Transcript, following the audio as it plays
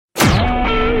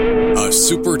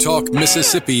SuperTalk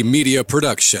Mississippi media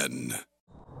production.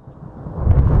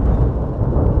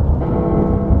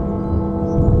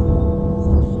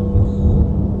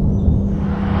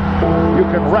 You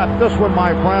can wrap this one,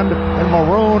 my friend, in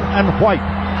maroon and white.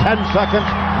 10 seconds.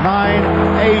 9,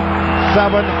 8,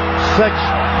 7, 6,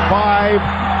 5,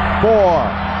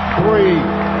 4, 3,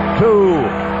 2,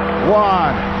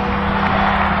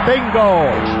 1.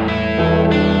 Bingo!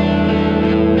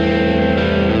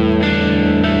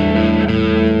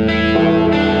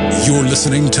 You're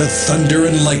listening to Thunder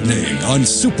and Lightning on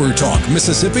SuperTalk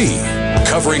Mississippi,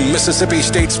 covering Mississippi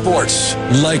State sports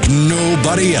like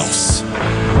nobody else.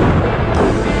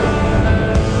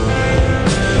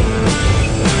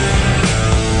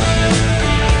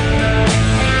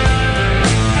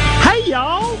 Hey,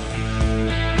 y'all!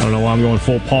 I don't know why I'm going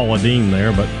full Paula Dean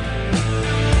there, but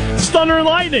it's Thunder and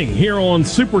Lightning here on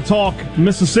SuperTalk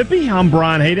Mississippi. I'm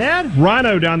Brian Haydad.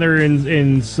 Rhino down there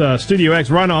in Studio X.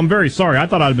 Rhino, I'm very sorry. I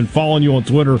thought I'd been following you on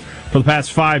Twitter for the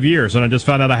past 5 years, and I just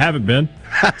found out I haven't been.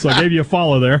 So I gave you a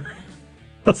follow there.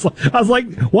 I was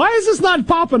like, why is this not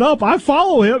popping up? I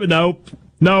follow him.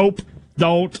 Nope,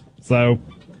 don't. So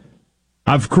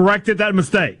I've corrected that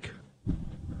mistake.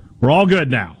 We're all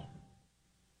good now.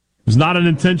 It's not an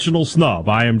intentional snub.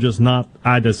 I'm not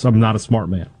a smart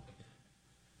man.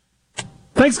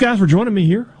 Thanks, guys, for joining me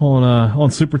here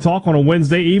on Super Talk on a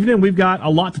Wednesday evening. We've got a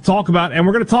lot to talk about, and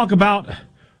we're going to talk about.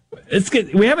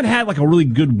 We haven't had like a really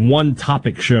good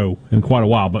one-topic show in quite a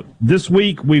while, but this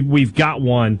week we've got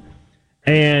one.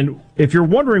 And if you're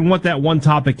wondering what that one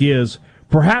topic is,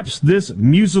 perhaps this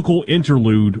musical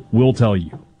interlude will tell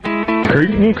you.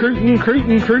 Curtain, curtain,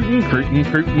 curtain, curtain, curtain,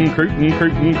 curtain, curtain,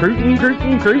 curtain, curtain,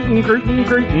 curtain, curtain, curtain,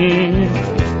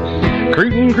 curtain.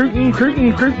 Curtain, curtain,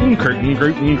 curtain, curtain, curtain,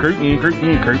 curtain, curtain,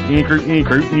 curtain, curtain, curtain, curtain,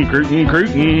 curtain,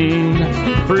 curtain.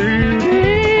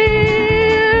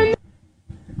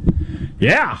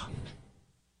 Yeah.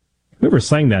 Whoever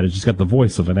sang that has just got the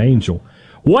voice of an angel.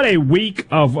 What a week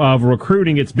of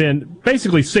recruiting it's been.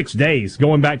 Basically 6 days,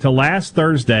 going back to last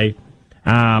Thursday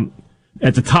at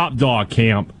the Top Dog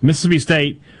Camp, Mississippi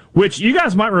State, which you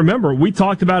guys might remember. We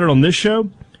talked about it on this show,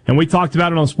 and we talked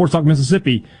about it on Sports Talk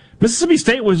Mississippi. Mississippi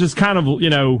State was just kind of,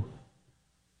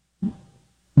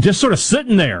 just sort of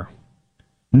sitting there.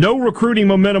 No recruiting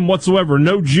momentum whatsoever,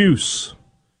 no juice.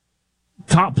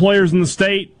 Top players in the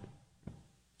state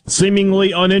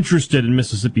seemingly uninterested in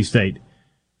Mississippi State.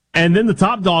 And then the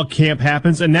Top Dog Camp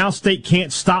happens, and now State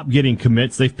can't stop getting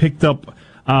commits. They've picked up,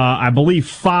 I believe,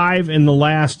 5 in the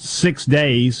last 6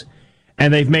 days,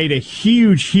 and they've made a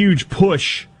huge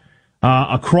push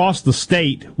across the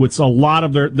state with a lot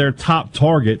of their top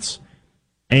targets.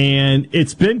 And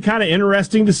it's been kind of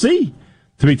interesting to see,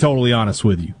 to be totally honest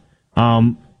with you.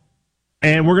 And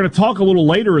we're going to talk a little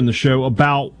later in the show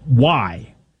about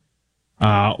why.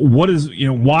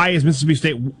 Why is Mississippi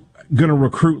State going to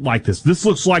recruit like this? This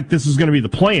looks like this is going to be the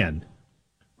plan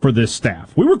for this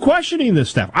staff. We were questioning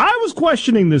this staff. I was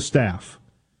questioning this staff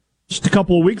just a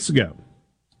couple of weeks ago.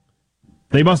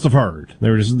 They must have heard. They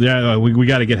were just, we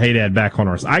got to get Haydad back on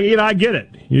our side. I get it.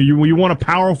 You want a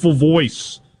powerful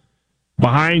voice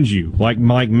behind you, like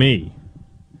me.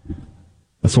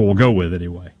 That's what we'll go with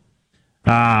anyway.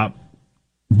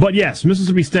 But yes,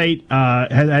 Mississippi State,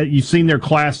 you've seen their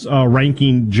class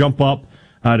ranking jump up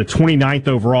to 29th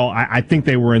overall. I think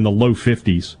they were in the low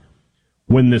 50s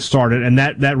when this started, and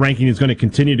that ranking is going to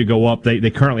continue to go up. They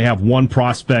currently have one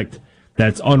prospect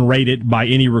that's unrated by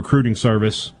any recruiting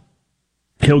service.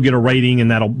 He'll get a rating, and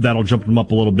that'll jump them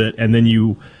up a little bit. And then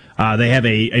they have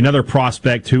another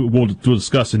prospect who we'll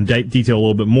discuss in detail a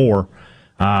little bit more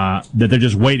that they're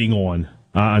just waiting on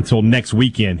until next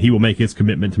weekend. He will make his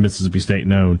commitment to Mississippi State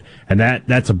known, and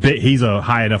that's a bit. He's a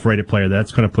high enough rated player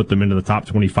that's going to put them into the top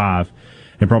 25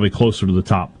 and probably closer to the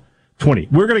top 20.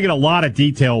 We're going to get a lot of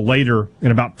detail later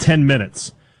in about 10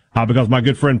 minutes because my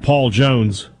good friend Paul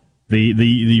Jones,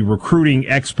 the recruiting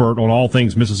expert on all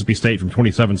things Mississippi State from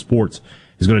 27 Sports,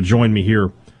 is going to join me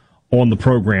here on the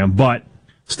program. But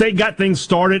State got things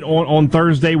started on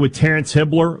Thursday with Terrence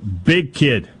Hibbler, big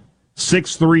kid,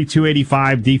 6'3",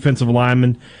 285 defensive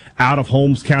lineman out of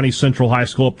Holmes County Central High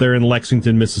School up there in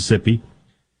Lexington, Mississippi.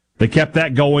 They kept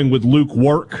that going with Luke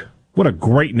Work. What a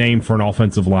great name for an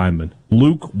offensive lineman.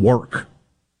 Luke Work.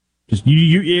 Just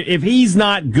if he's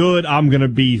not good, I'm going to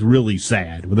be really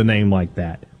sad with a name like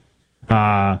that.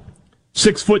 6'6",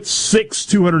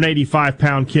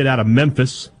 285-pound kid out of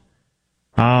Memphis.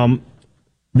 Then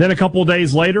a couple of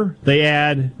days later,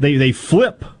 they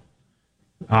flip.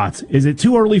 Is it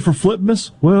too early for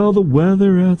Flipmas? Well, the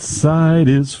weather outside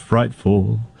is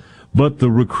frightful, but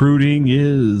the recruiting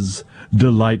is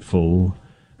delightful.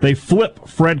 They flip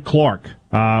Fred Clark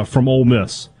from Ole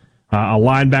Miss, a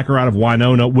linebacker out of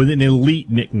Winona with an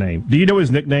elite nickname. Do you know his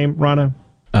nickname, Rana?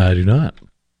 I do not.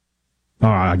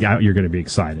 Oh, you're going to be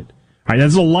excited. All right,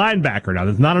 that's a linebacker now.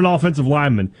 That's not an offensive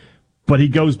lineman, but he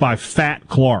goes by Fat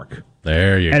Clark.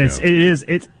 There you go. And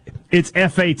it's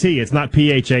F-A-T. It's not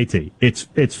P-H-A-T.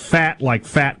 It's fat like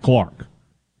Fat Clark.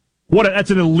 That's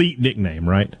an elite nickname,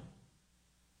 right?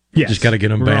 Yes. Just got to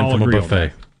get him banned from a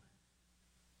buffet.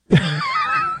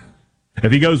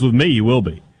 If he goes with me, he will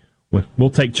be. We'll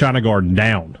take China Garden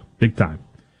down big time.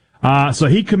 So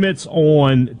he commits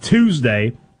on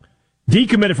Tuesday.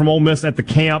 Decommitted from Ole Miss at the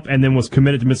camp and then was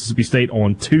committed to Mississippi State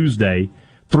on Tuesday.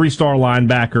 3-star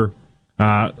linebacker.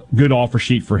 Good offer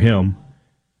sheet for him.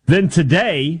 Then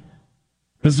today,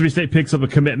 Mississippi State picks up a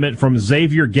commitment from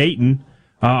Xavier Gayton,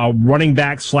 a running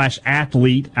back /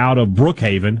 athlete out of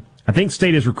Brookhaven. I think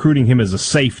State is recruiting him as a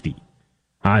safety.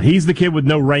 He's the kid with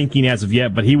no ranking as of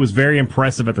yet, but he was very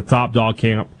impressive at the Top Dog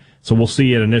camp. So we'll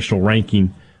see an initial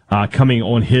ranking coming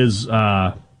on his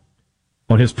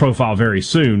profile very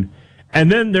soon. And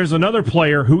then there's another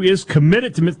player who is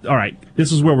committed to. All right,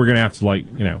 this is where we're going to have to we're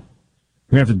going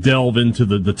to have to delve into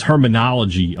the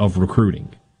terminology of recruiting,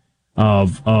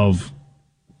 of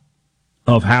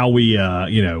how we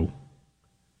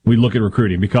we look at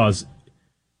recruiting, because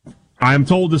I'm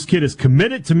told this kid is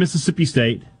committed to Mississippi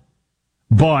State,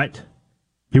 but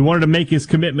he wanted to make his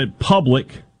commitment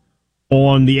public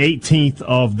on the 18th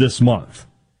of this month.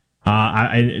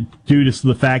 Due to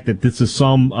the fact that this is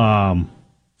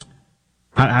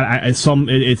it's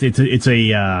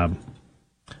a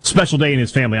special day in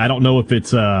his family. I don't know if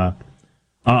it's his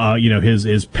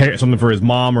something for his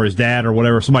mom or his dad or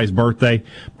whatever, somebody's birthday.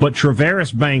 But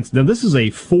Travaris Banks, now this is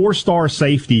a 4-star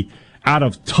safety out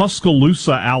of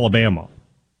Tuscaloosa, Alabama,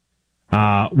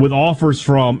 with offers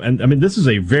from, and I mean, this is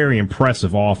a very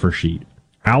impressive offer sheet.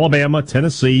 Alabama,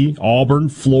 Tennessee, Auburn,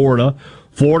 Florida,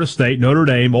 Florida State, Notre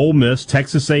Dame, Ole Miss,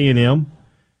 Texas A&M.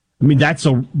 I mean, that's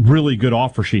a really good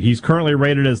offer sheet. He's currently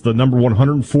rated as the number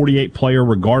 148 player,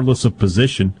 regardless of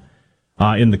position,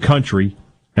 in the country,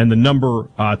 and the number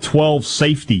 12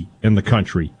 safety in the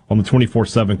country on the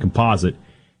 24/7 composite.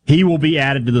 He will be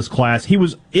added to this class. He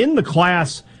was in the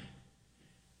class.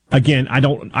 Again, I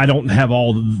don't have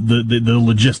all the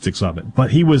logistics of it, but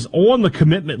he was on the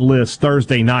commitment list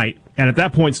Thursday night, and at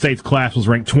that point, State's class was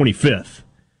ranked 25th.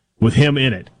 With him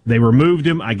in it. They removed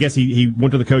him. I guess he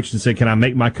went to the coach and said, can I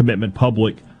make my commitment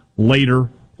public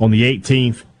later on the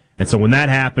 18th? And so when that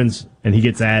happens and he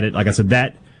gets added, like I said,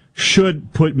 that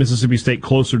should put Mississippi State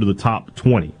closer to the top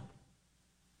 20.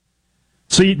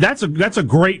 So that's a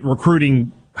great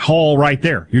recruiting haul right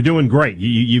there. You're doing great.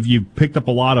 You've picked up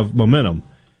a lot of momentum.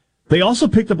 They also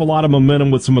picked up a lot of momentum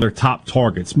with some of their top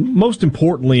targets. Most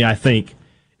importantly, I think,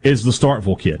 is the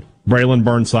Starkville kid, Braylon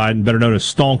Burnside, better known as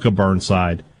Stonka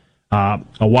Burnside. A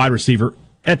wide receiver.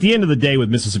 At the end of the day with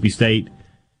Mississippi State,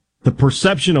 the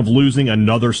perception of losing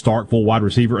another Starkville wide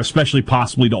receiver, especially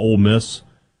possibly to Ole Miss,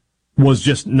 was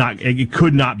just it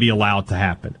could not be allowed to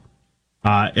happen.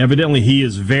 Evidently, he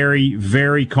is very,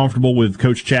 very comfortable with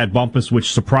Coach Chad Bumpus,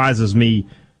 which surprises me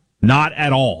not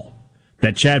at all,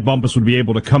 that Chad Bumpus would be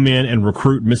able to come in and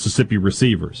recruit Mississippi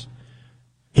receivers.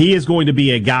 He is going to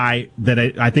be a guy that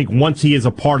I think once he is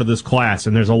a part of this class,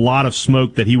 and there's a lot of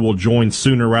smoke that he will join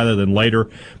sooner rather than later,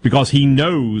 because he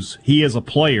knows he is a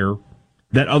player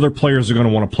that other players are going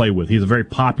to want to play with. He's a very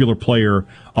popular player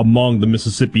among the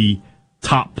Mississippi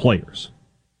top players.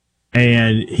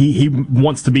 And he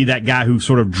wants to be that guy who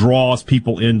sort of draws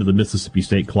people into the Mississippi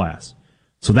State class.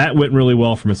 So that went really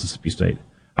well for Mississippi State.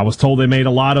 I was told they made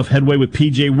a lot of headway with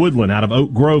P.J. Woodland out of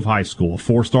Oak Grove High School, a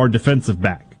 4-star defensive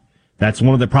back. That's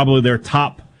one of probably their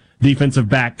top defensive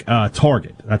back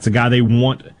target. That's a guy they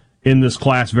want in this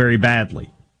class very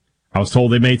badly. I was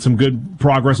told they made some good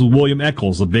progress with William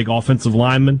Eccles, a big offensive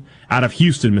lineman out of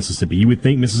Houston, Mississippi. You would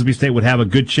think Mississippi State would have a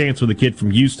good chance with a kid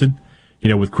from Houston,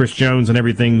 with Chris Jones and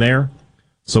everything there.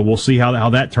 So we'll see how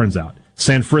that turns out.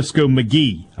 San Francisco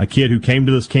McGee, a kid who came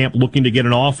to this camp looking to get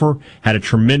an offer, had a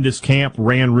tremendous camp,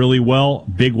 ran really well,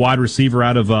 big wide receiver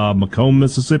out of Macomb,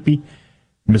 Mississippi.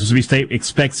 Mississippi State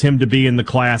expects him to be in the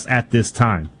class at this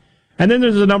time. And then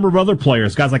there's a number of other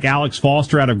players, guys like Alex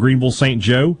Foster out of Greenville St.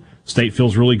 Joe. State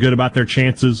feels really good about their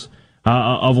chances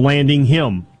of landing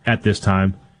him at this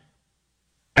time.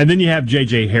 And then you have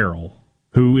J.J. Harrell,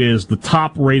 who is the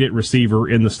top-rated receiver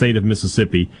in the state of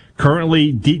Mississippi,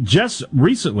 currently, just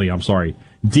recently,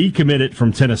 decommitted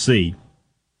from Tennessee.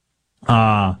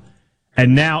 And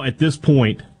now, at this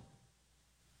point,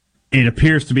 it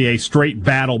appears to be a straight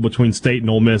battle between State and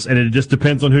Ole Miss, and it just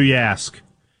depends on who you ask.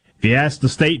 If you ask the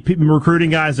state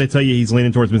recruiting guys, they tell you he's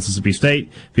leaning towards Mississippi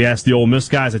State. If you ask the Ole Miss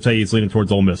guys, they tell you he's leaning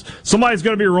towards Ole Miss. Somebody's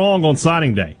going to be wrong on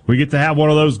signing day. We get to have one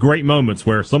of those great moments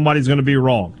where somebody's going to be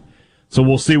wrong. So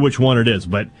we'll see which one it is.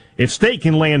 But if State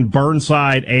can land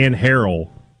Burnside and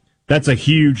Harrell, that's a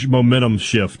huge momentum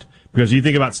shift. Because you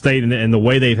think about State and the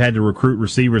way they've had to recruit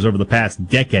receivers over the past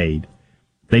decade,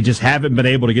 they just haven't been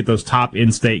able to get those top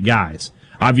in-state guys.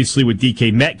 Obviously, with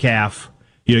DK Metcalf,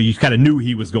 you kind of knew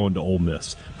he was going to Ole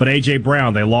Miss. But A.J.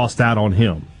 Brown, they lost out on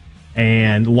him.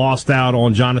 And lost out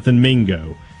on Jonathan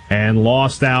Mingo. And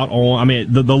lost out on,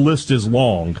 the list is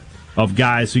long of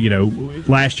guys who,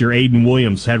 last year Aiden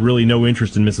Williams had really no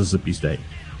interest in Mississippi State.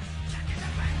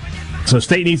 So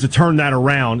State needs to turn that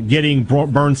around. Getting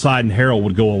Burnside and Harrell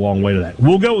would go a long way to that.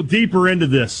 We'll go deeper into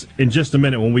this in just a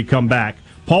minute when we come back.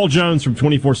 Paul Jones from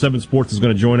 24/7 Sports is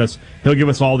going to join us. He'll give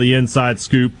us all the inside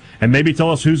scoop and maybe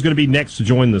tell us who's going to be next to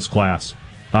join this class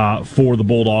for the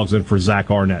Bulldogs and for Zach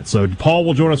Arnett. So Paul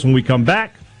will join us when we come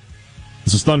back.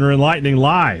 This is Thunder and Lightning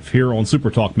live here on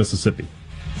SuperTalk Mississippi.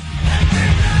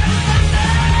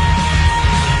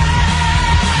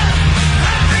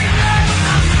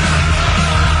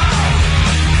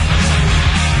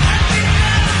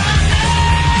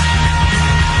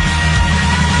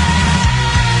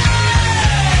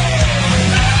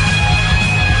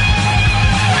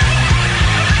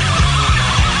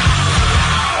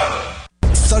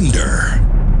 Thunder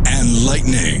and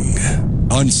Lightning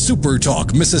on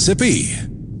SuperTalk Mississippi.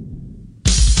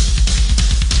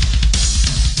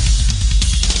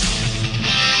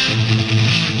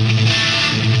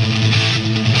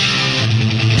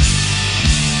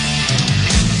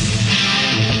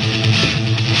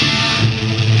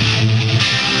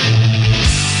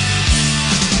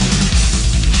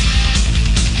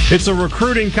 It's a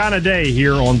recruiting kind of day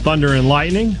here on Thunder and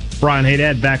Lightning. Brian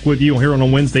Haydad back with you here on a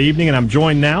Wednesday evening, and I'm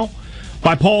joined now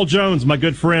by Paul Jones, my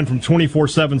good friend from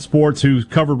 24/7 Sports, who's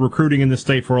covered recruiting in this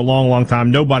state for a long, long time.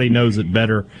 Nobody knows it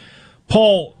better.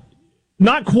 Paul,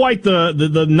 not quite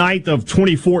the night of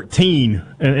 2014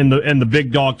 and the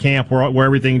big dog camp where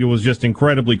everything was just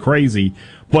incredibly crazy,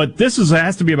 but this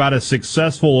has to be about as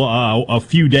successful a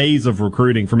few days of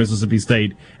recruiting for Mississippi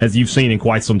State as you've seen in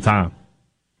quite some time.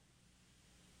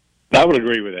 I would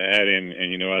agree with that, and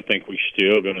I think we're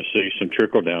still going to see some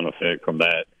trickle-down effect from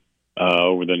that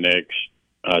over the next,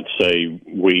 I'd say,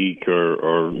 week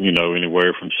or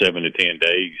anywhere from 7 to 10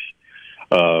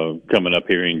 days coming up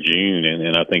here in June.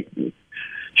 And I think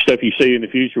stuff you see in the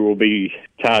future will be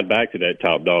tied back to that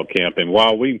top dog camp. And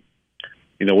while we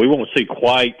won't see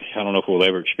quite, I don't know if we'll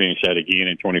ever experience that again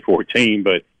in 2014,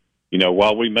 but,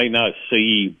 while we may not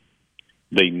see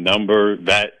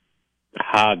that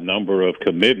high number of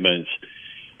commitments,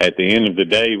 at the end of the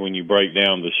day, when you break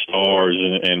down the stars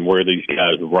and where these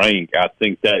guys rank, I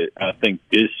think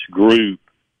this group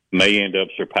may end up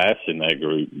surpassing that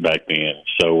group back then.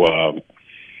 So,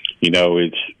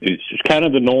 it's kind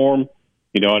of the norm.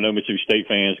 I know Mississippi State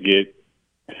fans get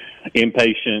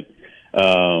impatient.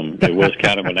 It was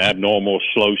kind of an abnormal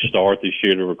slow start this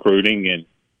year to recruiting,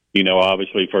 and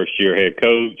obviously first year head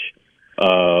coach.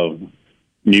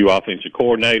 New offensive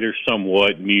coordinator,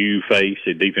 somewhat new face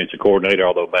at defensive coordinator,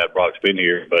 although Matt Brock's been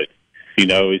here. But,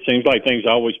 it seems like things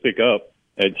always pick up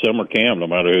at summer camp, no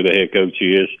matter who the head coach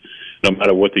is, no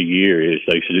matter what the year is.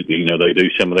 They do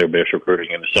some of their best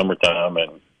recruiting in the summertime.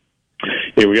 And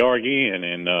here we are again.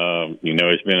 And,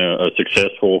 it's been a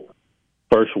successful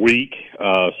first week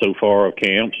so far of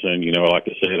camps. And, like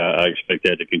I said, I expect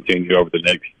that to continue over the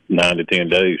next 9 to 10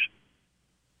 days.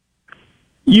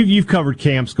 You've covered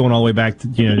camps going all the way back to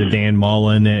to Dan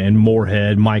Mullen and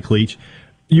Moorhead, Mike Leach.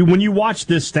 When you watch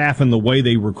this staff and the way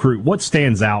they recruit, what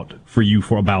stands out for you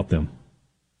about them?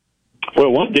 Well,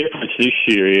 one difference this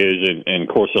year is, and of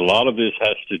course, a lot of this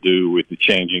has to do with the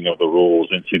changing of the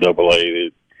rules.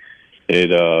 NCAA,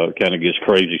 it kind of gets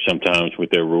crazy sometimes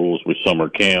with their rules with summer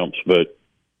camps, but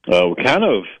we kind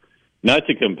of, not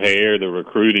to compare the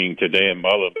recruiting to Dan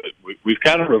Mullen, but we've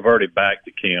kind of reverted back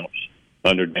to camps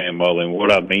under Dan Mullen.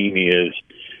 What I mean is,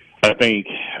 I think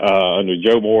under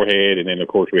Joe Moorhead, and then, of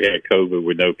course, we had COVID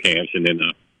with no camps, and then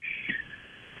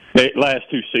the last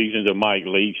two seasons of Mike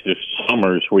Leach, this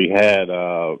summers, we had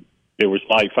it was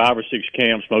like 5 or 6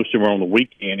 camps. Most of them were on the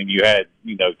weekend, and you had,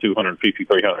 250,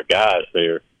 300 guys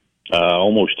there,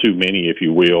 almost too many, if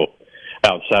you will,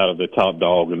 outside of the top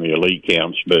dog and the elite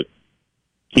camps. But,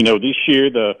 this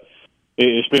year,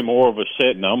 it's been more of a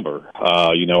set number.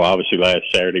 Obviously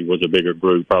last Saturday was a bigger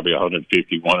group, probably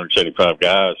 150, 175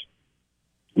 guys.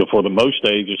 But for the most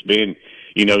days, it's been,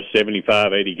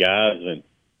 75, 80 guys. And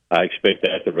I expect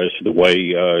that the rest of the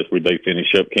way as they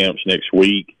finish up camps next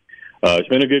week. it's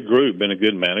been a good group, been a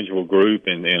good manageable group,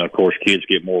 and of course kids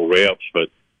get more reps, but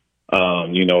a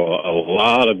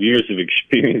lot of years of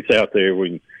experience out there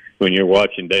when you're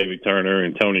watching David Turner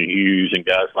and Tony Hughes and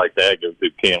guys like that go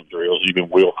through camp drills, even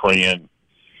Will Friend,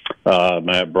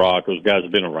 Matt Brock, those guys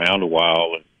have been around a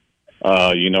while. And,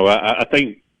 I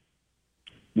think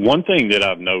one thing that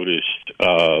I've noticed,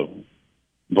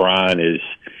 Brian, is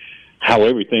how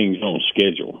everything's on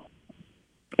schedule.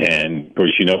 And, of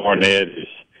course, Arnett is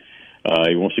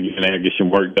he wants to get in there and get some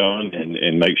work done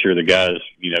and make sure the guys,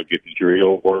 get the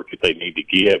drill work that they need to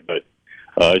get. But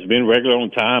it's been regular on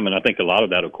time, and I think a lot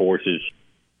of that, of course, is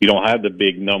you don't have the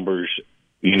big numbers,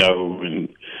 and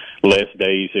less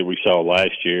days that we saw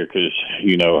last year because,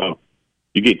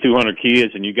 you get 200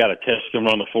 kids and you got to test them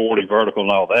on the 40 vertical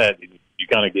and all that. You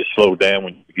kind of get slowed down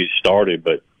when you get started,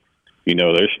 but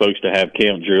they're supposed to have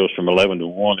camp drills from 11 to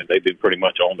 1, and they've been pretty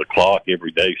much on the clock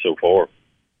every day so far.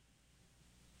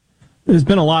 There's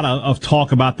been a lot of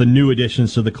talk about the new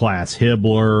additions to the class,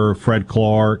 Hibbler, Fred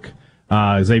Clark,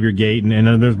 Xavier Gayton,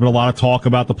 and there's been a lot of talk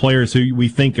about the players who we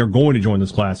think are going to join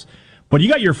this class. But you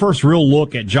got your first real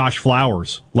look at Josh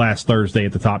Flowers last Thursday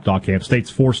at the Top Dog Camp,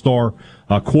 State's 4-star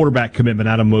quarterback commitment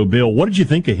out of Mobile. What did you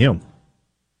think of him?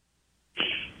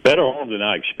 Better arm than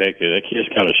I expected. That kid's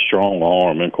got a strong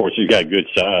arm, and of course he's got good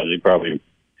size. He probably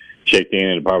checked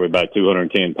in at probably about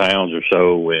 210 pounds or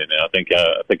so, and I think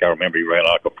I remember he ran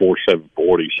like a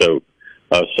 4.740. So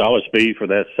solid speed for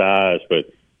that size,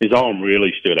 but his arm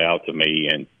really stood out to me.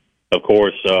 And of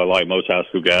course, like most high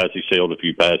school guys, he sailed a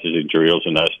few passes in drills,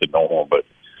 and that's the norm. But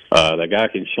that guy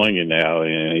can sling it now,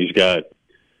 and he's got.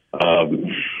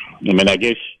 I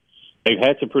guess they've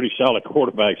had some pretty solid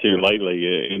quarterbacks here lately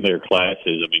in their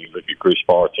classes. I mean, you look at Chris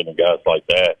Parson and guys like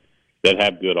that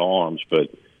have good arms. But,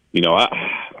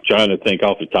 I'm trying to think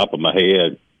off the top of my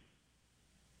head.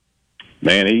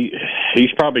 Man,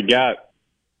 he's probably got,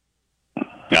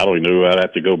 I don't even know who I'd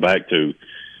have to go back to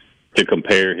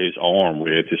compare his arm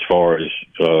with as far as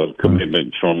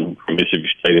commitment from Mississippi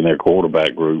State in their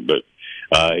quarterback group. But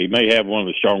he may have one of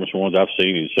the strongest ones I've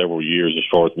seen in several years as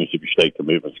far as Mississippi State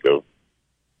commitments go.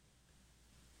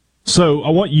 So I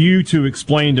want you to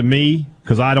explain to me,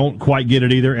 because I don't quite get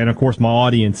it either, and of course my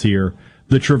audience here,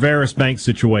 the Travaris Banks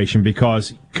situation,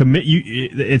 because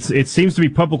it seems to be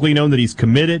publicly known that he's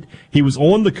committed. He was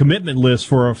on the commitment list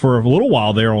for a little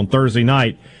while there on Thursday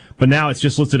night, but now it's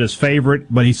just listed as favorite,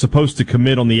 but he's supposed to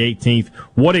commit on the 18th.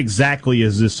 What exactly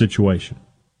is this situation?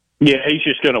 Yeah, he's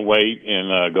just going to wait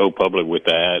and go public with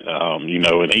that,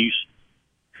 and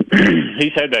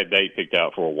he's had that date picked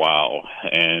out for a while.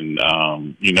 And,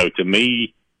 to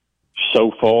me,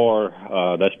 so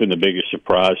far, that's been the biggest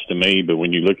surprise to me. But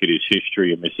when you look at his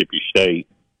history at Mississippi State,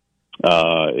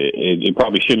 it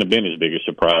probably shouldn't have been his biggest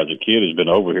surprise. The kid has been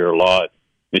over here a lot.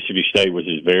 Mississippi State was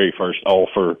his very first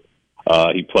offer.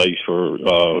 He plays for,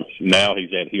 now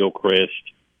he's at Hillcrest.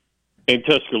 In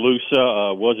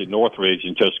Tuscaloosa, was at Northridge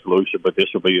in Tuscaloosa, but this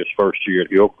will be his first year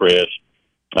at Hillcrest.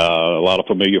 A lot of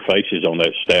familiar faces on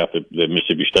that staff that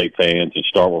Mississippi State fans and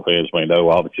Starkville fans may know.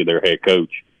 Obviously, their head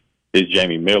coach is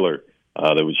Jamie Miller,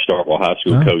 that was Starkville High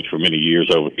School coach for many years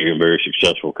over here, a very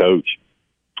successful coach.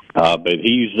 But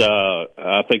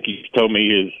I think he told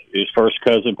me his first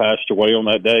cousin passed away on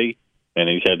that day, and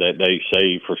he's had that day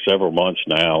saved for several months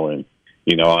now. And,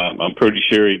 I'm pretty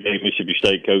sure he gave Mississippi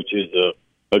State coaches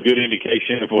a good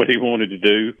indication of what he wanted to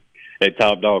do at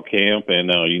Top Dog Camp, and,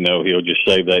 he'll just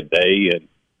save that day. And,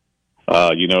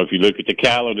 if you look at the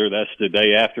calendar, that's the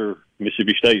day after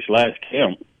Mississippi State's last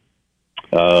camp,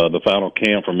 the final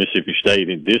camp for Mississippi State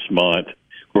in this month.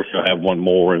 Of course, they'll have one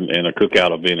more and a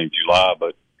cookout event in July,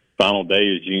 but final day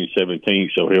is June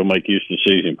 17th, so he'll make his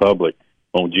decision public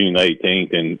on June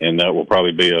 18th, and that will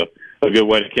probably be a good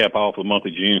way to cap off the month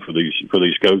of June for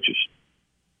these coaches.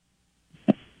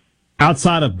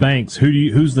 Outside of Banks,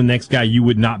 who's the next guy you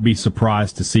would not be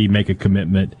surprised to see make a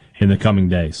commitment in the coming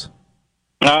days?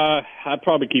 I'd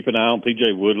probably keep an eye on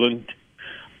P.J. Woodland.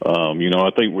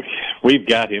 I think we've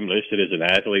got him listed as an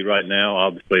athlete right now.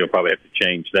 Obviously, I'll probably have to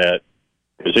change that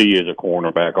because he is a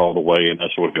cornerback all the way, and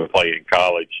that's what he'll play in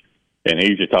college. And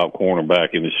he's a top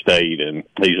cornerback in the state, and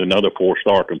he's another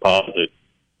 4-star composite.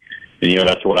 And,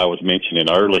 that's what I was mentioning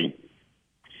early.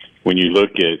 When you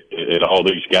look at all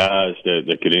these guys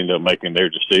that could end up making their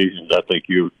decisions, I think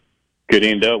you could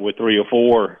end up with 3 or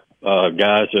 4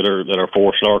 guys that are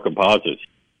 4-star composites.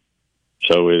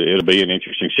 So it'll be an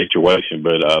interesting situation.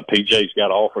 But PJ's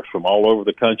got offers from all over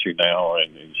the country now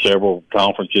and in several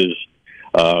conferences.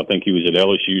 I think he was at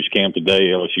LSU's camp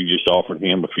today. LSU just offered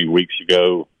him a few weeks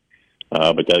ago.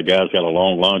 But that guy's got a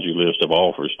long laundry list of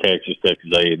offers: Texas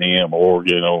A&M,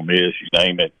 Oregon, Ole Miss, you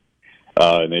name it.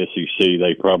 in the SEC,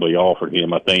 they probably offered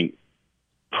him. I think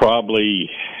probably,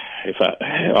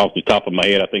 off the top of my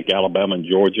head, I think Alabama and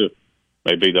Georgia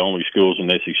may be the only schools in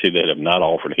the SEC that have not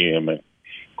offered him. And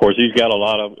of course, he's got a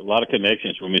lot of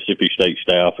connections with Mississippi State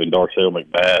staff and Darcel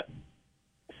McBath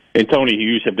and Tony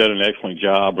Hughes have done an excellent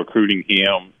job recruiting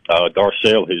him.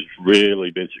 Darcel has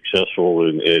really been successful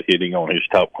at hitting on his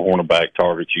top cornerback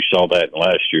targets. You saw that in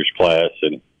last year's class,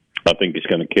 and I think it's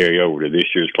going to carry over to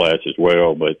this year's class as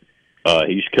well. But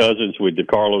he's cousins with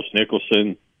DeCarlos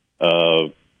Nicholson,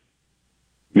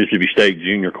 Mississippi State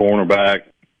junior cornerback.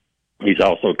 He's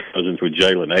also cousins with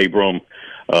Jalen Abram,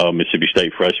 Mississippi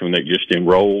State freshman that just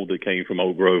enrolled that came from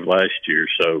Oak Grove last year.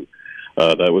 So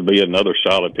that would be another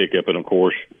solid pickup. And, of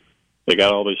course, they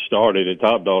got all this started at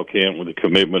Top Dog Camp with the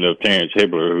commitment of Terrence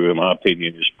Hibbler, who, in my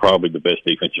opinion, is probably the best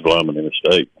defensive lineman in the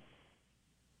state.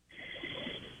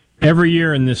 Every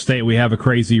year in this state, we have a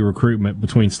crazy recruitment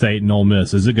between State and Ole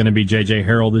Miss. Is it going to be J.J.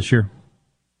 Harrell this year?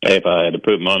 If I had to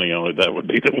put money on it, that would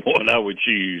be the one I would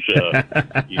choose. I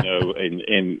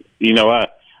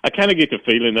kind of get the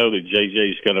feeling, though, that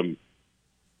J.J.'s going to –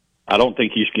 I don't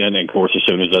think he's going to, of course, as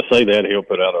soon as I say that, he'll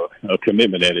put out a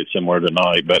commitment edit somewhere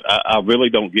tonight. But I really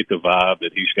don't get the vibe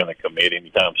that he's going to commit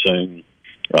anytime soon.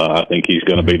 I think he's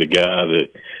going to be the guy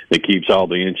that keeps all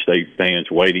the in-state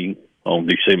fans waiting on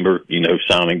December,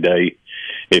 signing day,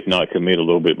 if not commit a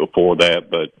little bit before that.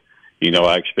 But,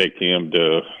 I expect him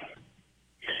to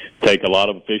take a lot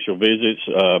of official visits.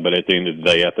 But at the end of the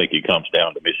day, I think he comes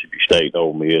down to Mississippi State and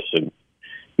Ole Miss. And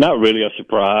not really a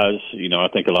surprise. I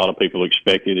think a lot of people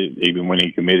expected it, even when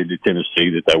he committed to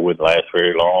Tennessee, that wouldn't last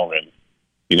very long. And,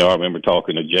 I remember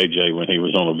talking to J.J. when he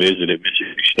was on a visit at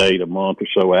Mississippi State a month or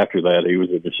so after that. He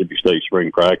was at Mississippi State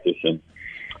spring practice, and,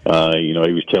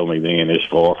 he was telling me then it's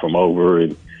far from over,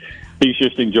 and he's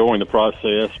just enjoying the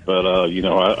process. But,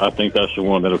 I think that's the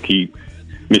one that'll keep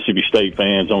Mississippi State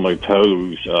fans on their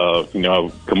toes.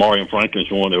 Kamarion Franklin's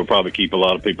one that will probably keep a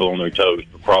lot of people on their toes,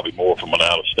 but probably more from an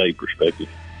out-of-state perspective.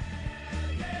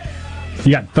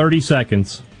 You got 30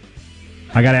 seconds.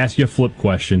 I got to ask you a flip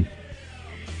question.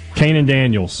 Kanan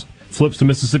Daniels flips to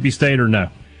Mississippi State or no?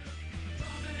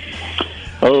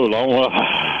 Oh,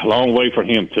 long way for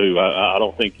him too. I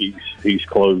don't think he's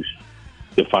close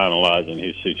to finalizing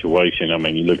his situation. I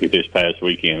mean, you look at this past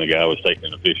weekend, the guy was taking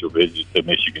an official visit to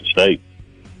Michigan State.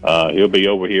 He'll be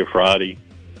over here Friday.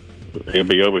 He'll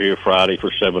be over here Friday for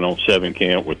 7-on-7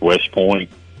 camp with West Point.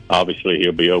 Obviously,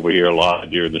 he'll be over here a lot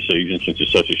during the season since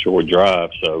it's such a short drive.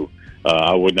 So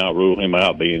I would not rule him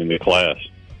out being in the class.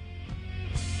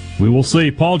 We will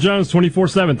see. Paul Jones,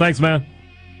 24/7. Thanks, man.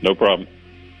 No problem.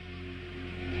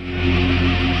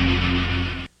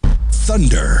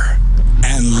 Thunder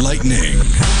and lightning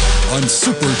on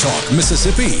SuperTalk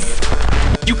Mississippi.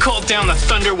 You called down the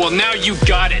thunder. Well, now you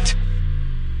got it.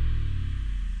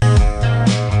 Oh,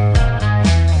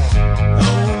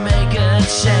 make a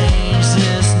change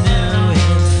this new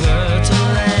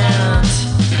infertile land.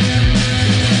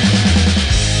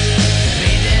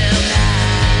 Feed them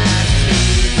life,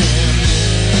 feed them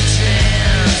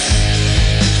nutrients.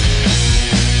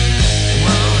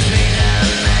 Won't be the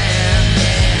man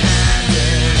behind an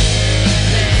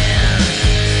pen.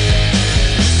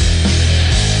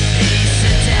 He's a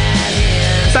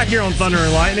dad. Back here on Thunder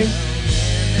and Lightning.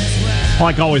 I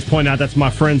like to always point out that's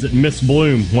my friends at Miss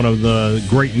Bloom, one of the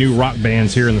great new rock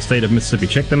bands here in the state of Mississippi.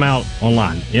 Check them out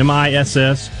online.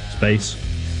 MISS space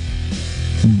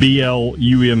BLUME.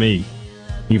 You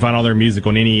can find all their music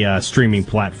on any streaming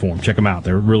platform. Check them out.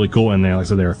 They're really cool, and like I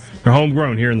said, they're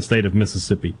homegrown here in the state of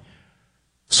Mississippi.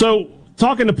 So,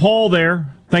 talking to Paul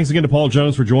there. Thanks again to Paul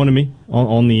Jones for joining me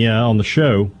on the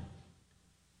show.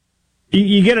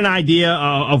 You get an idea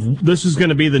of this is going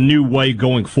to be the new way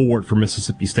going forward for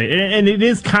Mississippi State. And it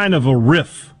is kind of a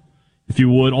riff, if you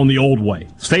would, on the old way.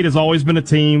 State has always been a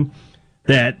team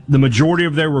that the majority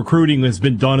of their recruiting has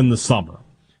been done in the summer.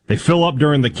 They fill up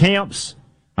during the camps.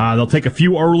 They'll take a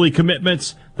few early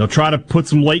commitments. They'll try to put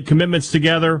some late commitments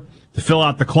together to fill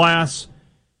out the class.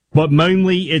 But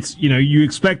mainly it's, you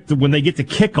expect that when they get to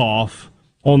kickoff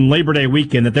on Labor Day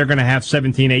weekend that they're going to have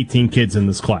 17, 18 kids in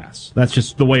this class. That's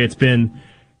just the way it's been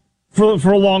for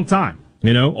a long time.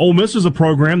 Ole Miss is a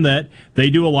program that they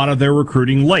do a lot of their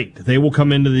recruiting late. They'll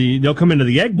come into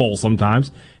the Egg Bowl sometimes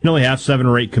and only have 7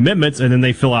 or 8 commitments, and then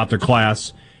they fill out their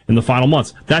class in the final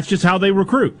months. That's just how they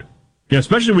recruit.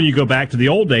 Especially when you go back to the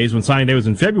old days when signing day was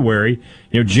in February.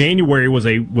 January was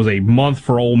a month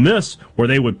for Ole Miss where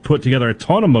they would put together a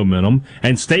ton of momentum,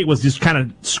 and State was just kind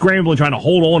of scrambling, trying to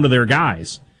hold on to their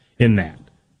guys in that.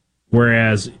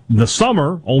 Whereas the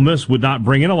summer, Ole Miss would not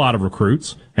bring in a lot of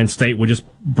recruits, and State would just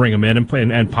bring them in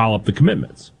and pile up the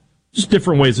commitments. Just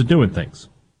different ways of doing things.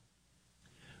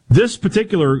 This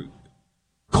particular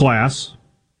class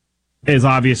is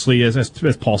obviously,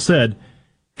 as Paul said,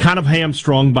 kind of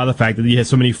hamstrung by the fact that he has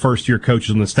so many first-year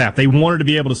coaches on the staff. They wanted to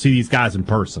be able to see these guys in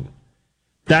person.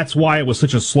 That's why it was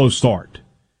such a slow start.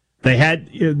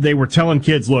 They were telling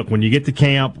kids, look, when you get to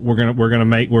camp, we're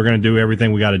gonna do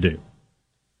everything we got to do,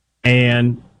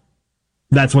 and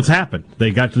that's what's happened. They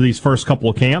got to these first couple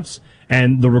of camps,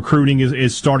 and the recruiting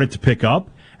is started to pick up,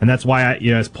 and that's why,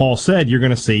 as Paul said, you're going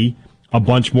to see a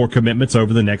bunch more commitments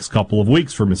over the next couple of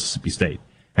weeks for Mississippi State,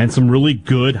 and some really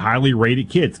good, highly rated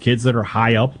kids that are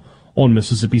high up on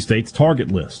Mississippi State's target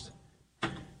list.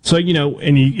 So,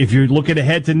 if you're looking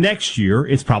ahead to next year,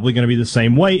 it's probably going to be the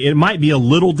same way. It might be a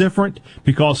little different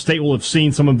because State will have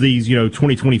seen some of these,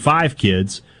 2025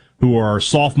 kids who are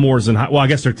sophomores in I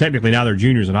guess they're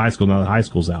juniors in high school now that high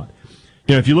school's out.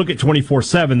 If you look at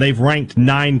 24/7, they've ranked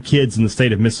 9 kids in the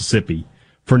state of Mississippi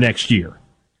for next year.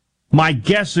 My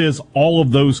guess is all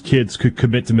of those kids could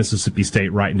commit to Mississippi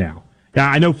State right now. Now,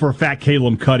 I know for a fact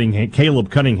Caleb Cunningham,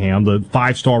 the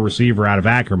 5-star receiver out of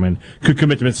Ackerman, could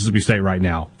commit to Mississippi State right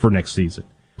now for next season.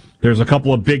 There's a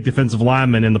couple of big defensive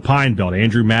linemen in the Pine Belt,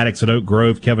 Andrew Maddox at Oak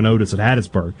Grove, Kevin Otis at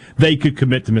Hattiesburg. They could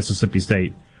commit to Mississippi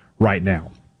State right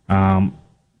now.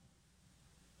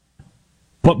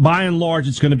 But by and large,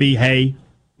 it's going to be, hey,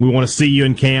 we want to see you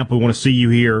in camp, we want to see you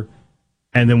here,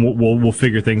 and then we'll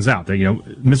figure things out.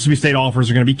 Mississippi State offers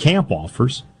are going to be camp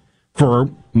offers for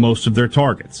most of their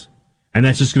targets. And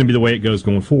that's just going to be the way it goes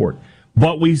going forward.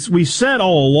 But we said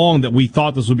all along that we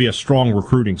thought this would be a strong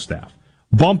recruiting staff.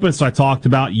 Bumpus, I talked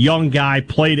about, young guy,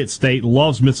 played at State,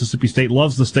 loves Mississippi State,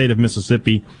 loves the state of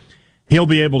Mississippi. He'll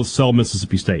be able to sell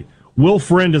Mississippi State. Will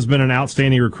Friend has been an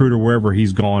outstanding recruiter wherever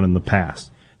he's gone in the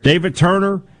past. David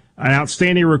Turner, an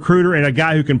outstanding recruiter and a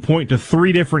guy who can point to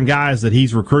 3 different guys that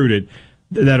he's recruited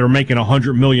that are making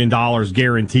 $100 million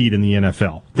guaranteed in the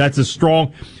NFL. That's a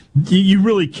strong, you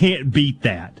really can't beat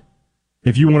that.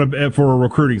 If you want to, for a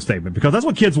recruiting statement, because that's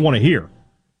what kids want to hear.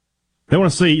 They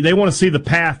want to see the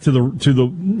path to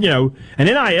the an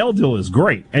NIL deal is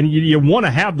great, and you want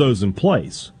to have those in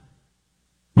place.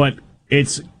 But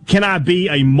can I be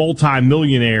a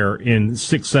multi-millionaire in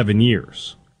 6-7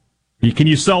 years? Can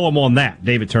you sell them on that?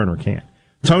 David Turner can't.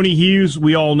 Tony Hughes,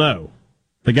 we all know.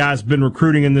 The guy's been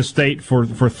recruiting in this state for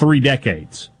 3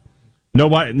 decades.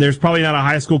 There's probably not a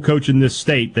high school coach in this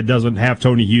state that doesn't have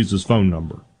Tony Hughes' phone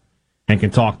number and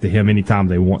can talk to him anytime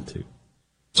they want to.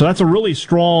 So that's a really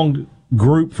strong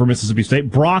group for Mississippi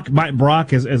State. Mike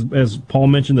Brock, as Paul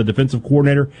mentioned, the defensive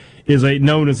coordinator, is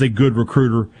known as a good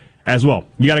recruiter as well.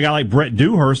 You got a guy like Brett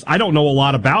Dewhurst. I don't know a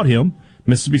lot about him,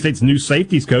 Mississippi State's new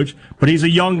safeties coach, but he's a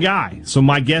young guy. So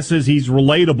my guess is he's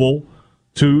relatable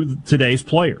to today's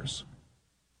players.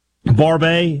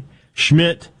 Barbay,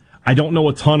 Schmidt, I don't know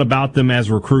a ton about them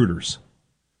as recruiters,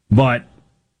 but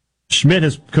Schmidt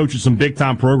has coached some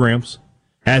big-time programs,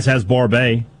 as has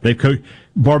Barbay.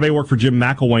 Barbay worked for Jim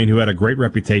McElwain, who had a great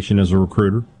reputation as a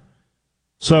recruiter.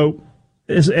 So,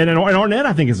 and Arnett,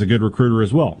 I think, is a good recruiter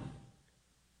as well.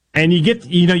 And you get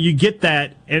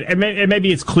that, and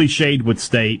maybe it's cliched with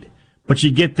State, but you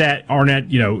get that Arnett,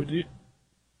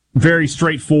 very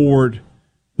straightforward,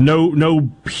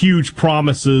 no huge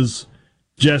promises,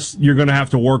 just you're going to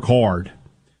have to work hard.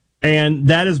 And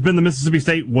that has been the Mississippi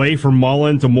State way from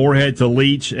Mullen to Moorhead to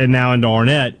Leach and now into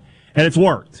Arnett. And it's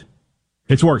worked.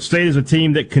 State is a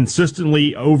team that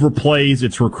consistently overplays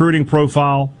its recruiting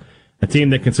profile, a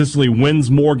team that consistently wins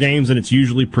more games than it's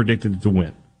usually predicted to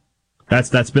win.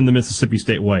 That's been the Mississippi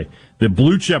State way. The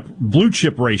blue chip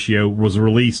ratio was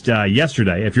released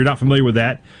yesterday. If you're not familiar with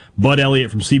that, Bud Elliott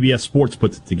from CBS Sports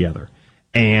puts it together.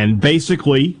 And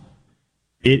basically,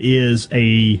 it is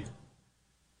a...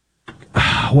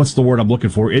 what's the word I'm looking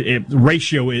for?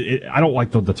 Ratio. I don't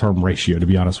like the term ratio, to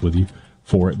be honest with you,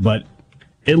 for it. But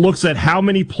it looks at how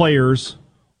many players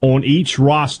on each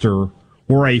roster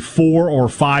were a 4 or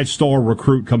 5-star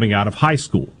recruit coming out of high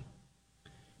school.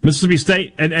 Mississippi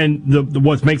State, and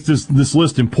what makes this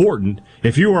list important,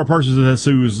 if you are a person that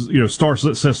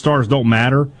says stars don't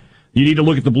matter, you need to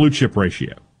look at the blue chip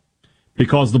ratio.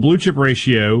 Because the blue chip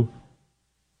ratio,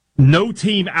 no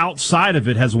team outside of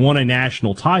it has won a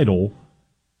national title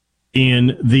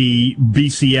in the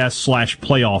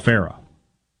BCS/playoff era.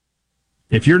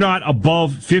 If you're not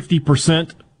above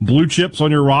 50% blue chips on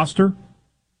your roster,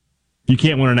 you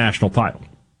can't win a national title.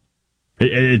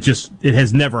 It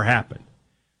has never happened.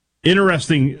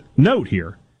 Interesting note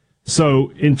here.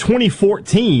 So in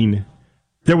 2014,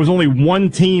 there was only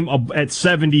one team at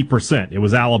 70%. It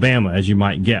was Alabama, as you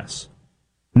might guess.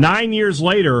 9 years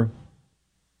later,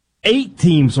 8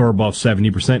 teams are above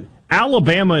 70%.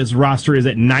 Alabama's roster is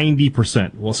at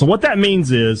 90%. Well, so what that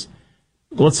means is,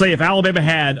 let's say if Alabama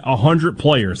had 100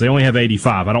 players, they only have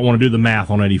 85. I don't want to do the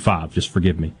math on 85, just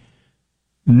forgive me.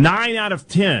 9 out of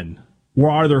 10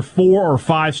 were either 4 or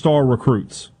 5-star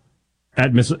recruits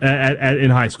in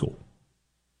high school.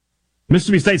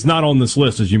 Mississippi State's not on this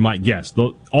list, as you might guess.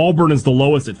 Auburn is the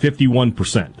lowest at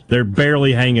 51%. They're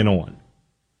barely hanging on.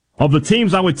 Of the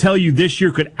teams I would tell you this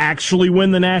year could actually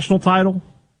win the national title,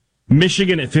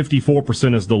 Michigan at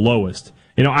 54% is the lowest.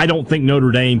 I don't think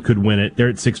Notre Dame could win it. They're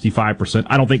at 65%.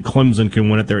 I don't think Clemson can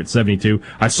win it. They're at 72%.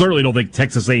 I certainly don't think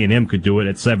Texas A&M could do it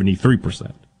at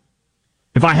 73%.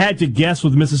 If I had to guess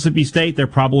with Mississippi State, they're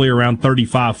probably around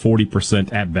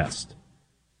 35-40% at best.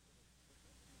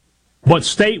 But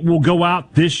State will go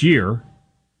out this year,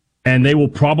 and they will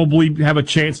probably have a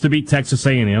chance to beat Texas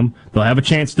A&M. They'll have a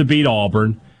chance to beat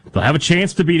Auburn. They'll have a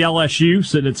chance to beat LSU,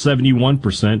 sitting at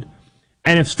 71%.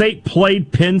 And if State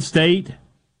played Penn State,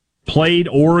 played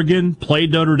Oregon,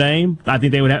 played Notre Dame, I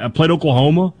think they would have played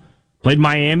Oklahoma, played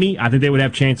Miami, I think they would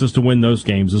have chances to win those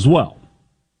games as well.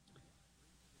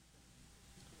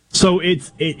 So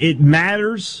it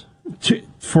matters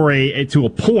to a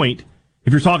point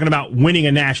if you're talking about winning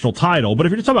a national title, but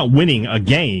if you're just talking about winning a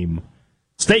game,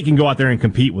 State can go out there and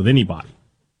compete with anybody.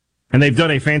 And they've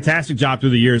done a fantastic job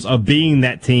through the years of being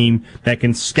that team that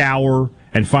can scour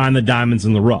and find the diamonds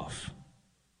in the rough.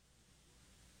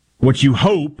 What you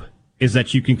hope is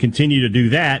that you can continue to do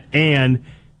that and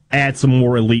add some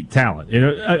more elite talent.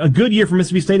 A good year for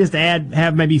Mississippi State is to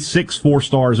have maybe 6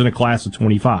 4-stars in a class of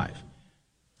 25.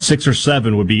 6 or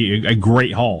 7 would be a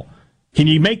great haul. Can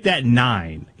you make that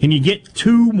 9? Can you get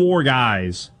 2 more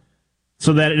guys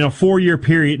so that in a 4-year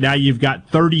period now you've got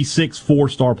 36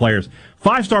 4-star players?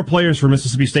 5-star players for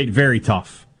Mississippi State, very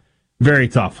tough. Very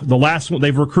tough. The last one,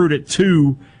 they've recruited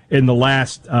 2 in the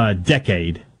last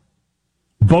decade.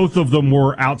 Both of them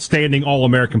were outstanding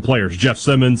All-American players, Jeff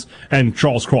Simmons and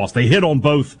Charles Cross. They hit on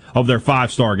both of their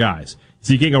 5-star guys.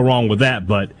 So you can't go wrong with that,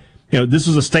 but this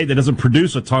is a state that doesn't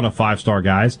produce a ton of 5-star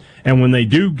guys, and when they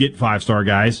do get 5-star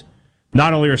guys,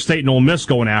 not only are State and Ole Miss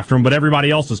going after them, but everybody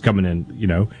else is coming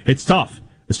in. It's tough.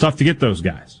 It's tough to get those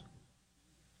guys.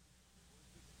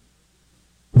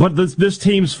 But this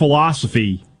team's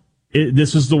philosophy,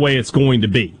 this is the way it's going to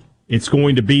be. It's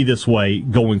going to be this way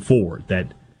going forward.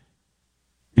 That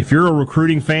if you're a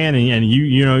recruiting fan and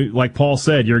you like Paul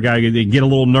said, you're a guy that get a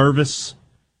little nervous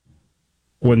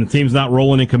when the team's not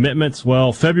rolling in commitments,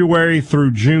 well, February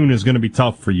through June is going to be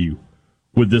tough for you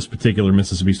with this particular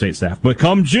Mississippi State staff. But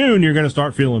come June, you're going to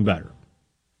start feeling better.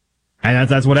 And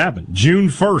that's what happened. June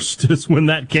 1st is when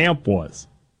that camp was.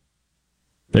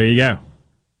 There you go.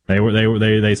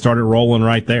 They started rolling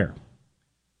right there.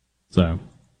 So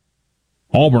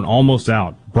Auburn almost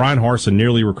out. Brian Harsin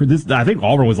nearly recruited. I think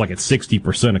Auburn was like at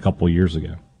 60% a couple of years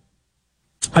ago.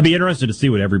 I'd be interested to see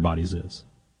what everybody's is.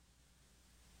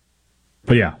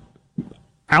 But yeah,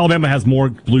 Alabama has more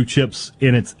blue chips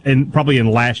probably in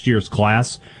last year's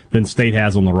class than State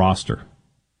has on the roster.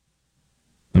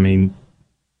 I mean,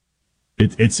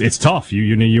 it's tough.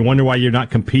 You wonder why you're not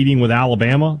competing with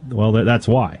Alabama. Well, that's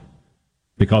why,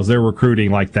 because they're recruiting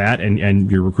like that,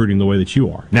 and you're recruiting the way that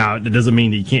you are. Now, it doesn't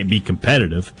mean that you can't be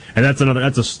competitive, and that's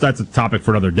a topic for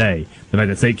another day. The fact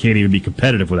that State can't even be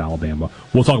competitive with Alabama.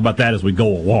 We'll talk about that as we go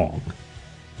along.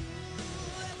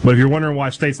 But if you're wondering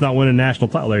why State's not winning a national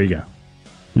title, there you go.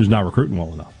 You're just not recruiting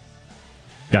well enough.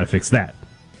 Got to fix that.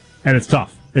 And it's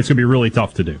tough. It's going to be really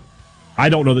tough to do. I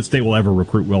don't know that State will ever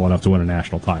recruit well enough to win a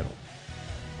national title.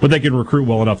 But they can recruit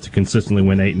well enough to consistently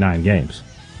win 8-9 games.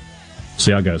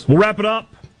 See how it goes. We'll wrap it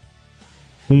up.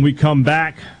 When we come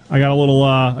back, I got a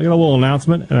little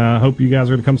announcement, and I hope you guys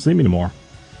are going to come see me tomorrow.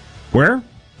 Where?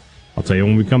 I'll tell you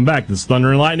when we come back. This is Thunder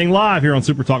and Lightning live here on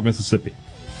SuperTalk Mississippi.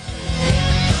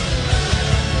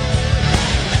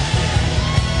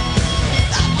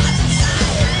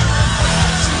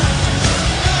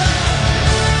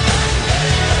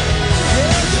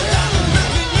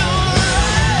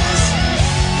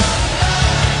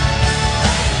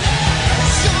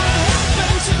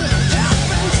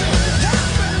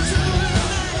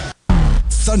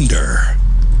 Thunder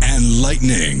and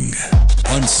Lightning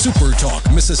on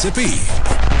SuperTalk Mississippi.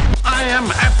 I am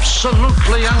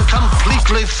absolutely and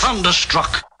completely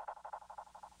thunderstruck.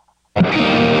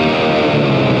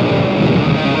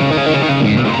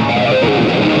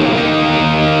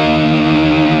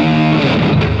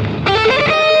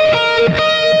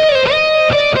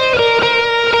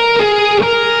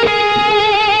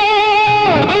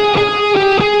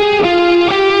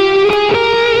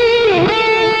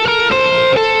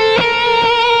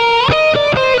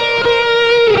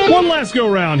 Let's go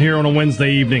around here on a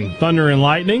Wednesday evening. Thunder and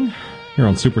Lightning here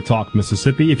on Super Talk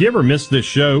Mississippi. If you ever missed this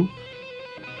show,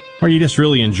 or you just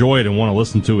really enjoy it and want to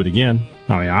listen to it again,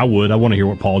 I mean, I would. I want to hear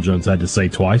what Paul Jones had to say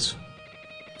twice.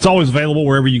 It's always available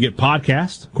wherever you get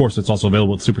podcasts. Of course, it's also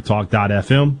available at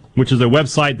supertalk.fm, which is a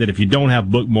website that if you don't have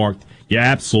bookmarked, you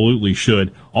absolutely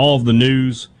should. All of the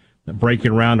news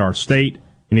breaking around our state,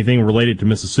 anything related to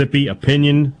Mississippi,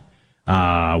 opinion,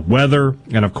 weather,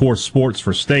 and of course sports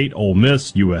for state, Ole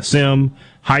Miss, USM,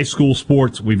 high school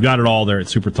sports. We've got it all there at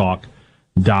supertalk.fm.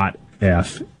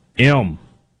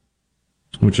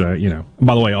 Which,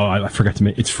 by the way, I forgot to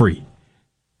mention, it's free.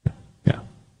 Yeah.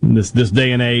 This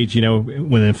day and age,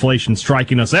 when inflation's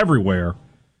striking us everywhere,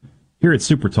 here at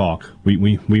Super Talk,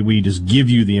 we just give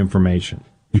you the information.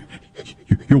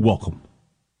 You're welcome.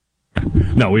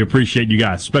 No, we appreciate you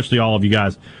guys, especially all of you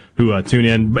guys who tune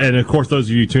in. And, of course, those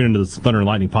of you who tune into the Thunder and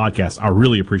Lightning podcast, I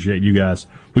really appreciate you guys.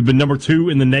 We've been number 2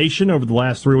 in the nation over the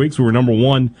last 3 weeks. We were number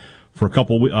 1 for a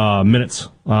couple minutes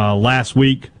last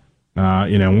week.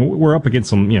 We're up against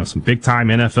some big-time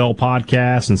NFL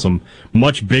podcasts and some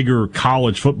much bigger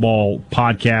college football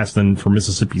podcasts than for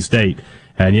Mississippi State.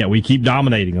 And yet we keep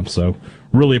dominating them, so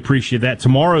really appreciate that.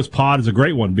 Tomorrow's pod is a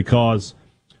great one because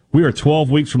we are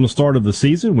 12 weeks from the start of the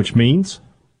season, which means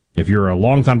if you're a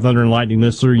longtime Thunder and Lightning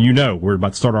listener, we're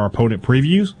about to start our opponent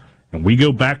previews, and we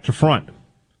go back to front.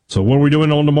 So what are we doing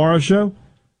on tomorrow's show?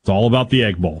 It's all about the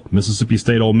Egg Bowl. Mississippi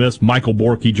State, Ole Miss. Michael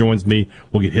Borky joins me.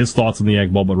 We'll get his thoughts on the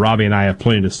Egg Bowl, but Robbie and I have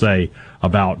plenty to say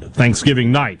about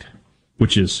Thanksgiving night,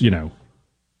 which is,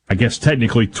 I guess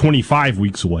technically 25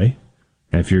 weeks away,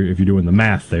 if you're doing the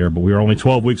math there, but we are only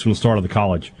 12 weeks from the start of the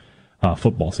college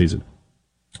football season.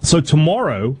 So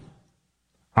tomorrow,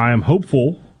 I am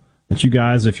hopeful that you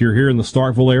guys, if you're here in the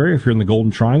Starkville area, if you're in the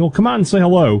Golden Triangle, come out and say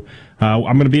hello. I'm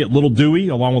going to be at Little Dewey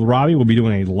along with Robbie. We'll be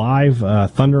doing a live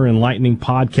Thunder and Lightning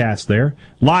podcast there.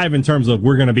 Live in terms of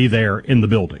we're going to be there in the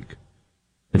building.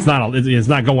 It's not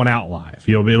going out live.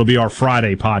 It'll be our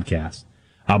Friday podcast.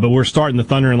 But we're starting the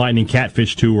Thunder and Lightning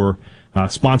Catfish Tour,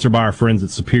 sponsored by our friends at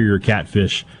Superior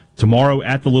Catfish. Tomorrow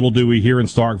at the Little Dewey here in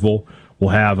Starkville, we'll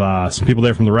have some people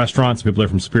there from the restaurant, some people there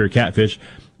from Superior Catfish.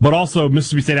 But also,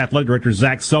 Mississippi State Athletic Director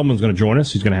Zach Selman's going to join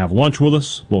us. He's going to have lunch with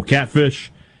us, a little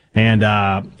catfish, and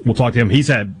we'll talk to him. He's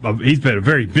been a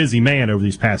very busy man over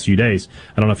these past few days.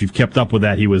 I don't know if you've kept up with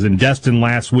that. He was in Destin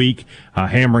last week,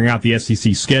 hammering out the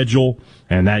SEC schedule,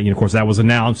 and that, of course, that was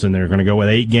announced, and they're going to go with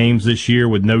 8 games this year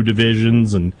with no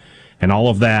divisions and all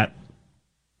of that.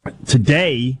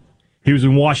 Today, he was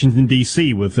in Washington,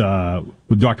 D.C. with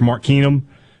Dr. Mark Keenum,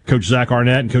 Coach Zach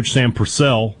Arnett, and Coach Sam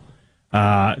Purcell.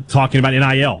 Talking about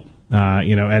NIL,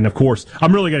 and of course,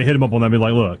 I'm really going to hit him up on that and be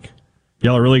like, look,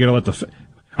 y'all are really going to let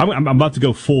I'm about to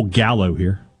go full Gallo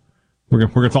here. We're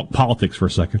going to talk politics for a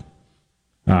second.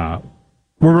 We're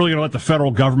really going to let the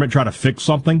federal government try to fix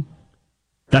something.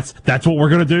 That's what we're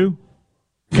going to do.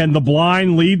 Can the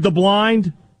blind lead the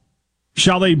blind?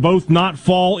 Shall they both not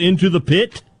fall into the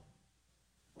pit?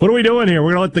 What are we doing here?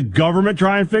 We're going to let the government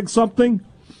try and fix something?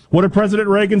 What did President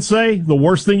Reagan say? The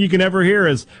worst thing you can ever hear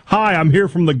is, hi, I'm here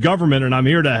from the government and I'm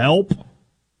here to help.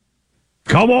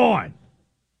 Come on.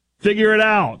 Figure it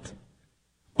out.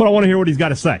 But I want to hear what he's got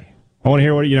to say. I want to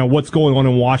hear what's going on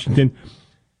in Washington.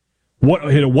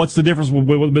 What's the difference with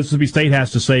what Mississippi State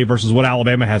has to say versus what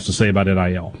Alabama has to say about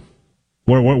NIL?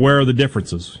 Where are the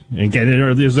differences? And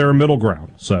is there a middle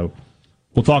ground? So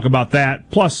we'll talk about that.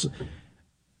 Plus,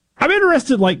 I'm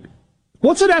interested,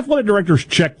 what's an athletic director's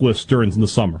checklist during the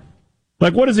summer?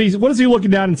 What is he looking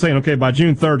down and saying, okay, by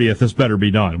June 30th, this better be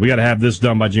done. We got to have this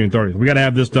done by June 30th. We got to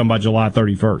have this done by July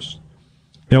 31st.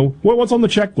 What's on the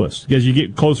checklist as you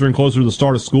get closer and closer to the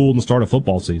start of school and the start of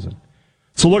football season?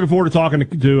 So looking forward to talking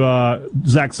to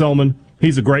Zach Selman.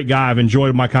 He's a great guy. I've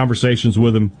enjoyed my conversations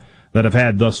with him that I've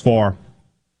had thus far.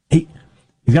 He's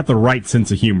got the right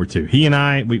sense of humor too. He and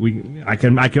I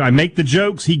make the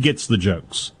jokes. He gets the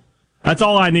jokes. That's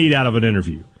all I need out of an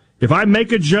interview. If I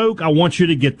make a joke, I want you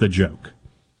to get the joke.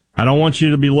 I don't want you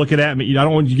to be looking at me. I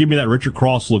don't want you to give me that Richard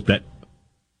Cross look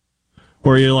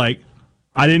where you're like,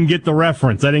 I didn't get the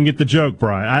reference. I didn't get the joke,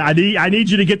 Brian. I need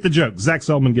you to get the joke. Zach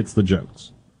Selman gets the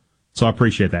jokes. So I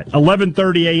appreciate that.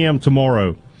 11:30 a.m.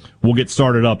 tomorrow, we'll get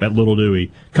started up at Little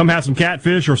Dewey. Come have some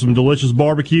catfish or some delicious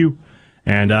barbecue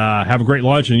and have a great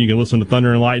lunch, and you can listen to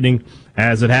Thunder and Lightning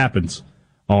as it happens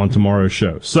on tomorrow's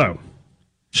show. So,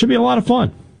 should be a lot of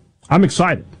fun. I'm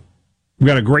excited. We've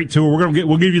got a great tour.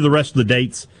 We'll give you the rest of the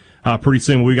dates pretty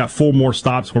soon. We got 4 more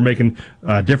stops. We're making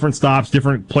different stops,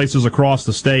 different places across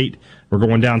the state. We're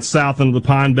going down south into the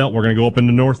Pine Belt. We're going to go up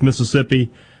into North Mississippi,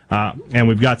 and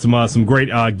we've got some great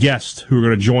guests who are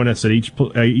going to join us at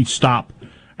each stop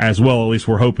as well. At least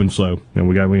we're hoping so.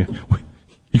 And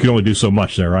you can only do so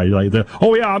much there, right? Like,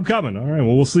 oh yeah, I'm coming. All right,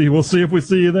 well we'll see if we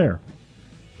see you there.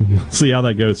 See how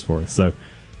that goes for us. So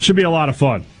should be a lot of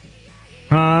fun.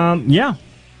 Yeah.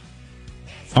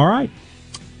 All right.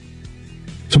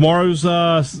 Tomorrow's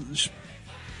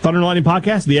Thunder and Lightning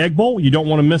podcast, the Egg Bowl. You don't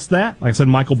want to miss that. Like I said,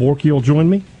 Michael Borky will join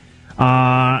me.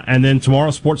 And then tomorrow,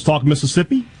 Sports Talk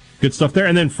Mississippi. Good stuff there.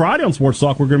 And then Friday on Sports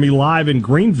Talk, we're going to be live in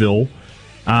Greenville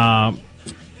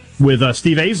with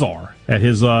Steve Azar at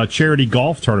his charity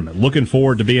golf tournament. Looking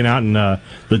forward to being out in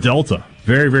the Delta.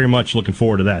 Very, very much looking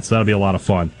forward to that. So that'll be a lot of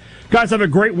fun. Guys, have a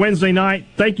great Wednesday night.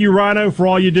 Thank you, Rhino, for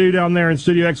all you do down there in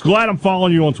Studio X. Glad I'm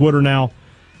following you on Twitter now.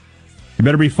 You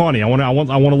better be funny. I want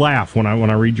to laugh when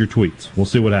I read your tweets. We'll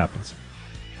see what happens.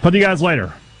 Talk to you guys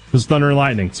later. This is Thunder and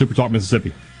Lightning, Super Talk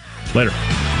Mississippi. Later.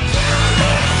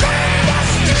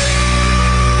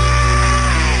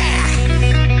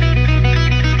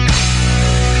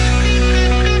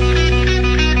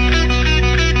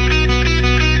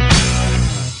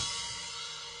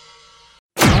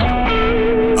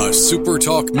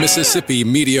 SuperTalk Mississippi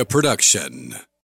Media Production.